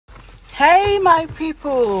Hey my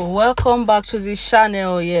people, welcome back to the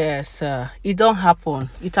channel. Yes, it don't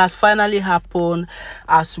happen. It has finally happened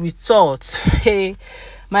as we thought. Hey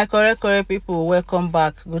my correct people, welcome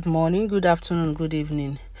back. Good morning, good afternoon, good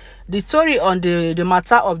evening. The story on the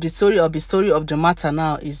matter of the story of the matter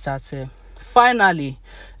now is that finally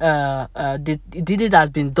the deed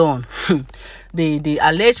has been done. the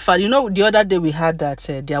alleged father, you know, the other day we had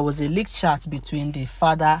that there was a leaked chat between the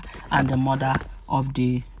father and the mother of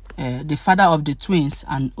the father of the twins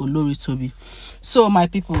and Olori Tobi. So my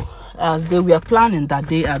people, as they were planning that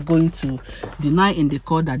they are going to deny in the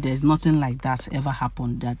court that there's nothing like that ever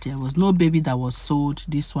happened, that there was no baby that was sold,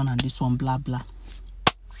 this one and this one, blah blah.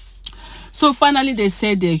 So finally they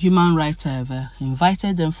said the human rights have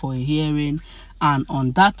invited them for a hearing, and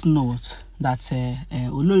on that note that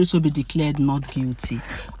Olori Tobi declared not guilty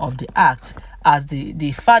of the act, as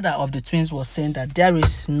the father of the twins was saying that there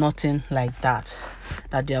is nothing like that,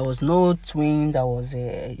 that there was no twin that was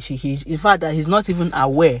in fact that he's not even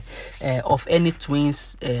aware of any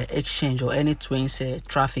twins exchange or any twins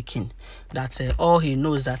trafficking, that all he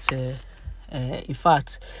knows that in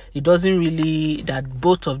fact it doesn't really, that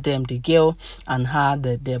both of them, the girl and her,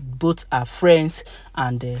 they both are friends,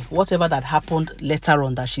 and whatever that happened later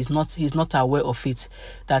on, that he's not aware of it,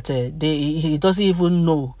 that he doesn't even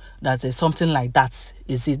know that something like that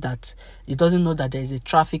is it, that he doesn't know that there is a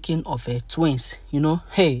trafficking of twins, you know.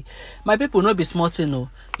 Hey my people, no be small thing, no.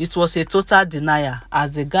 It was a total denial,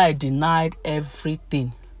 as the guy denied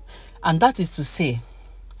everything. And that is to say,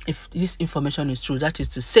 if this information is true, that is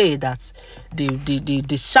to say that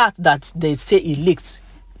the chat that they say he leaked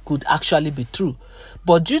could actually be true,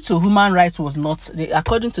 but due to human rights was not,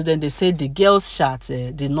 according to them, they said the girl's chat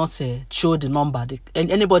did not show the number.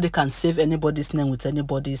 Anybody can save anybody's name with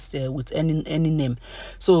anybody's with any name,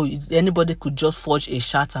 so anybody could just forge a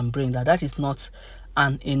chat and bring that. That is not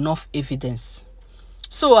an enough evidence.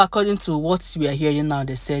 So according to what we are hearing now,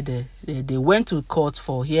 they said they went to court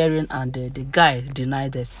for hearing, and the guy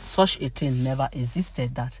denied that such a thing never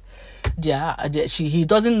existed, that he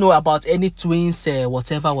doesn't know about any twins,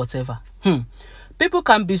 whatever. People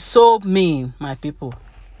can be so mean, my people.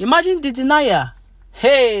 Imagine the denier.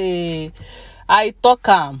 Hey, I talk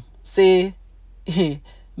say, hey,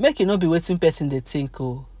 make it not be waiting person they think,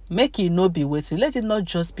 oh, make it not be waiting. Let it not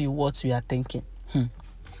just be what we are thinking.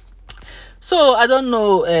 So I don't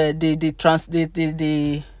know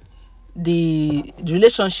the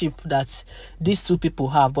relationship that these two people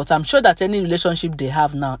have, but I'm sure that any relationship they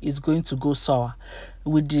have now is going to go sour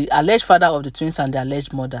with the alleged father of the twins and the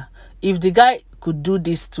alleged mother. If the guy could do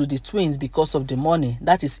this to the twins because of the money,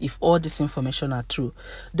 that is if all this information are true,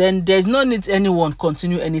 then there's no need anyone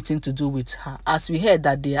continue anything to do with her. As we heard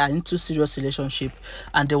that they are into serious relationship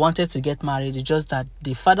and they wanted to get married, it's just that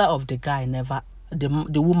the father of the guy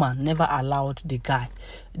the woman never allowed the guy.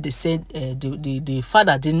 They said the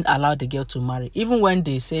father didn't allow the girl to marry. Even when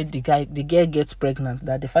they said the girl gets pregnant,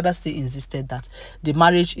 that the father still insisted that the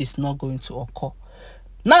marriage is not going to occur.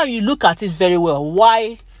 Now you look at it very well,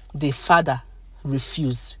 why the father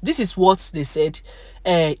refused. This is what they said.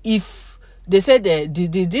 If they said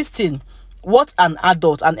this thing, what an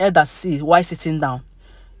adult, an elder see while sitting down.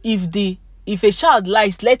 If a child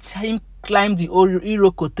lies, let him climb the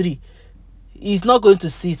iroko tree. He's not going to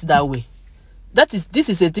see it that way. This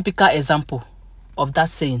is a typical example of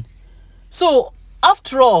that saying. So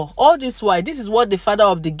after all this while, this is what the father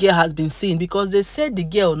of the girl has been saying, because they said the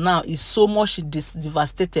girl now is so much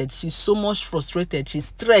devastated, she's so much frustrated, she's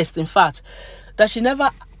stressed, in fact, that she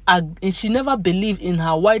never believed in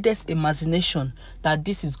her widest imagination that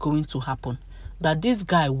this is going to happen, that this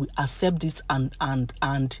guy will accept this and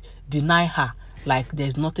deny her like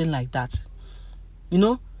there's nothing like that, you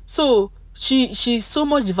know. So she's so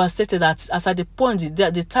much devastated that as at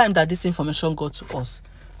the time that this information got to us,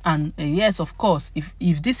 and yes, of course,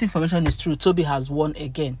 if this information is true, Tobi has won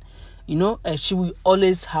again, you know. She will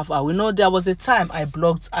always have her. We know there was a time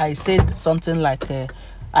I said something like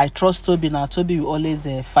I trust Tobi. Now Tobi will always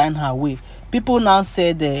find her way. People now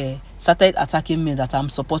said started attacking me that I'm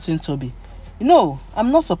supporting Tobi. You know,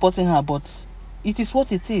 I'm not supporting her, but it is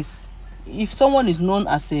what it is. If someone is known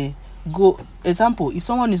as if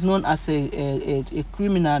someone is known as a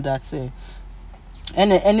criminal, that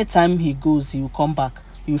anytime he goes, he will come back,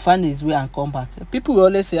 he will find his way and come back. People will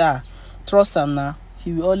always say, trust him now,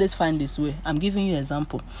 he will always find his way. I'm giving you an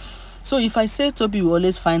example. So if I say Tobi will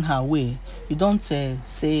always find her way, you don't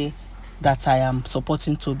say that I am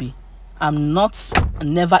supporting Tobi. I'm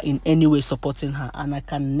never in any way supporting her, and I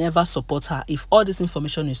can never support her. If all this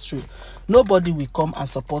information is true, nobody will come and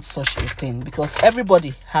support such a thing, because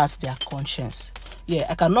everybody has their conscience. Yeah,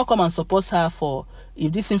 I cannot come and support her for,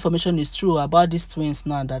 if this information is true about these twins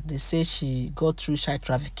now that they say she got through child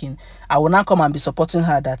trafficking, I will not come and be supporting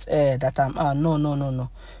her that that I'm no, no, no, no.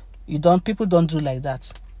 You don't, people don't do like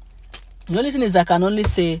that. The only thing is I can only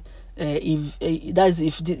say if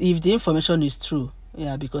if the information is true.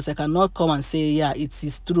 Yeah, because I cannot come and say, yeah, it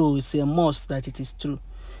is true, it's a must that it is true.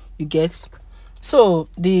 You get? So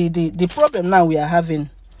the problem now we are having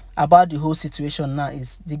about the whole situation now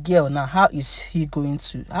is the girl now. How is she going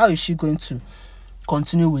to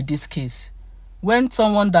continue with this case when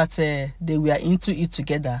someone that they were into it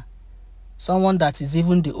together, someone that is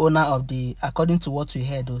even the owner of the, according to what we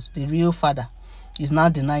heard, the real father, is now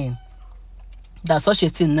denying that such a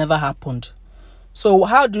thing never happened? So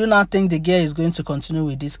how do you now think the girl is going to continue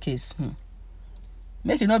with this case?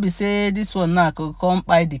 Make it not be say this one now could come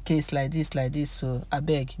by the case like this. So I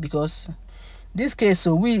beg, because this case,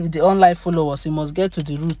 so we the online followers, you must get to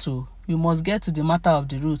the root. You must get to the matter of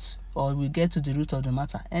the root, or we get to the root of the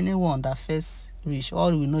matter. Anyone that first reach,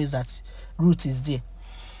 all we know is that root is there.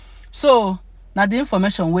 So now the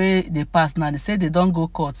information where they pass now, they say they don't go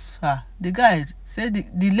court. The guy said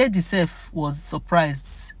the lady self was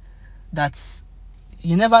surprised that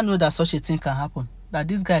you never know that such a thing can happen, that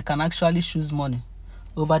this guy can actually choose money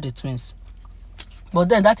over the twins. But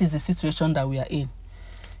then that is the situation that we are in.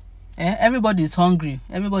 Everybody is hungry.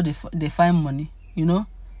 Everybody, they find money, you know.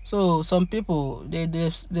 So some people, they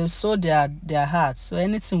sold their hearts. So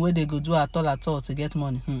anything where they go do at all to get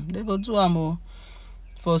money, they go do more.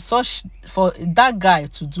 For that guy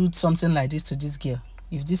to do something like this to this girl,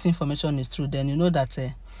 if this information is true, then you know that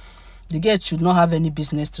the girl should not have any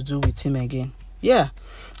business to do with him again. Yeah,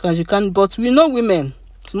 because you can. But we know women.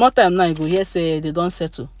 Small time now, you go here say they don't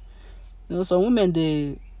settle. You know, some women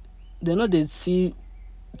they know they see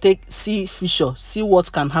future, see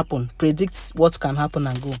what can happen, predict what can happen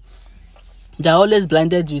and go. They're always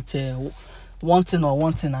blinded with one thing,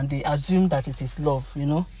 and they assume that it is love. You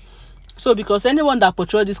know. So because anyone that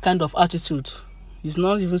portrays this kind of attitude is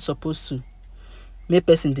not even supposed to make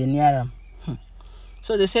person the near him.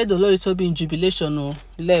 So they said the Olori Tobi in jubilation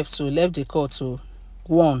left the court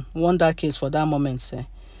won that case for that moment.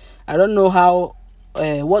 I don't know how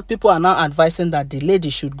what people are now advising, that the lady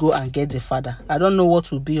should go and get the father. I don't know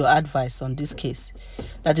what will be your advice on this case.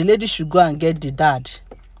 That the lady should go and get the dad,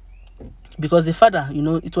 because the father, you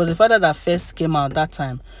know, it was the father that first came out that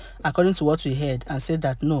time, according to what we heard, and said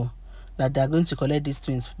that no, that they are going to collect these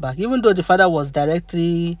twins back, even though the father was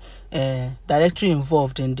directly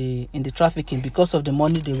involved in the trafficking because of the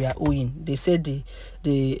money they were owing. They said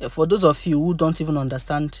the for those of you who don't even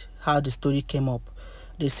understand how the story came up,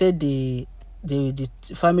 they said the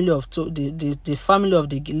family of the family of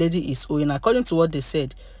the lady is owing, according to what they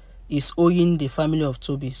said, is owing the family of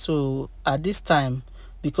Tobi. So at this time,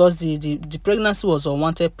 because the pregnancy was an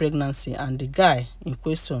unwanted pregnancy, and the guy in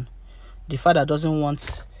question, the father doesn't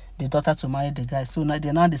want the daughter to marry the guy, so now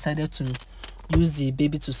they decided to use the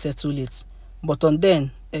baby to settle it. But on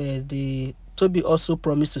then the Tobi also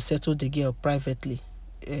promised to settle the girl privately,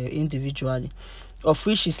 individually, of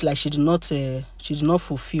which is like she did not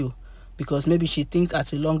fulfill, because maybe she think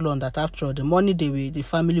at a long run that after all the money the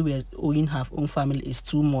family were owing her own family is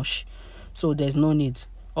too much, so there's no need,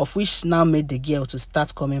 of which now made the girl to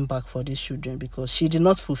start coming back for these children, because she did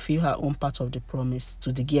not fulfill her own part of the promise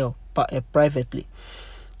to the girl privately.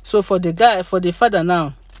 So for the father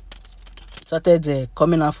now started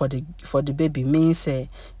coming out for the baby, means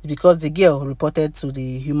because the girl reported to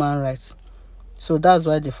the human rights. So that's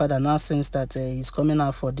why the father now seems that he's coming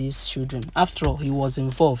out for these children. After all, he was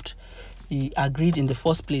involved. He agreed in the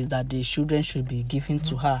first place that the children should be given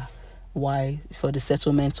to her, why, for the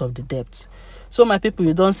settlement of the debt. So my people,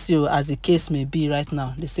 you don't see, as the case may be right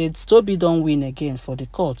now, they said Tobi don't win again for the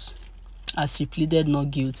court, as she pleaded not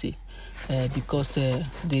guilty. Because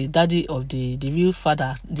the daddy of the real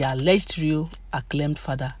father, the alleged real acclaimed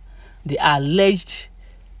father, the alleged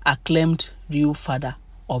acclaimed real father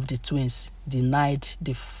of the twins, denied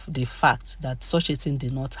the fact that such a thing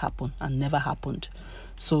did not happen and never happened.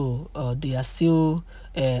 So they are still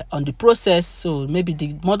on the process. So maybe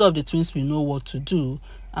the mother of the twins will know what to do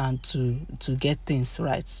and to get things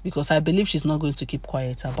right, because I believe she's not going to keep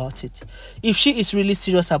quiet about it. If she is really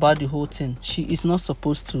serious about the whole thing, she is not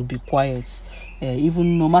supposed to be quiet.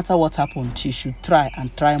 Even no matter what happened, she should try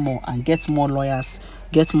more and get more lawyers,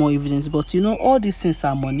 get more evidence. But you know, all these things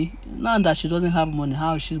are money. Now that she doesn't have money,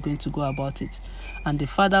 how is she going to go about it? And the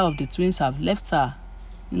father of the twins have left her,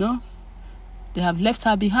 you know, they have left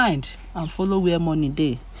her behind and follow where money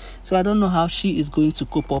they. So I don't know how she is going to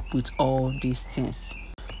cope up with all these things.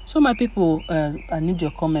 So my people, I need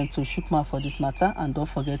your comment to shook mouth for this matter, and don't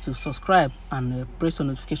forget to subscribe and press the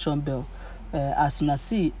notification bell. As soon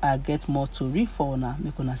as I get more to read for now,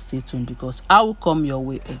 make una stay tuned because I will come your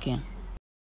way again.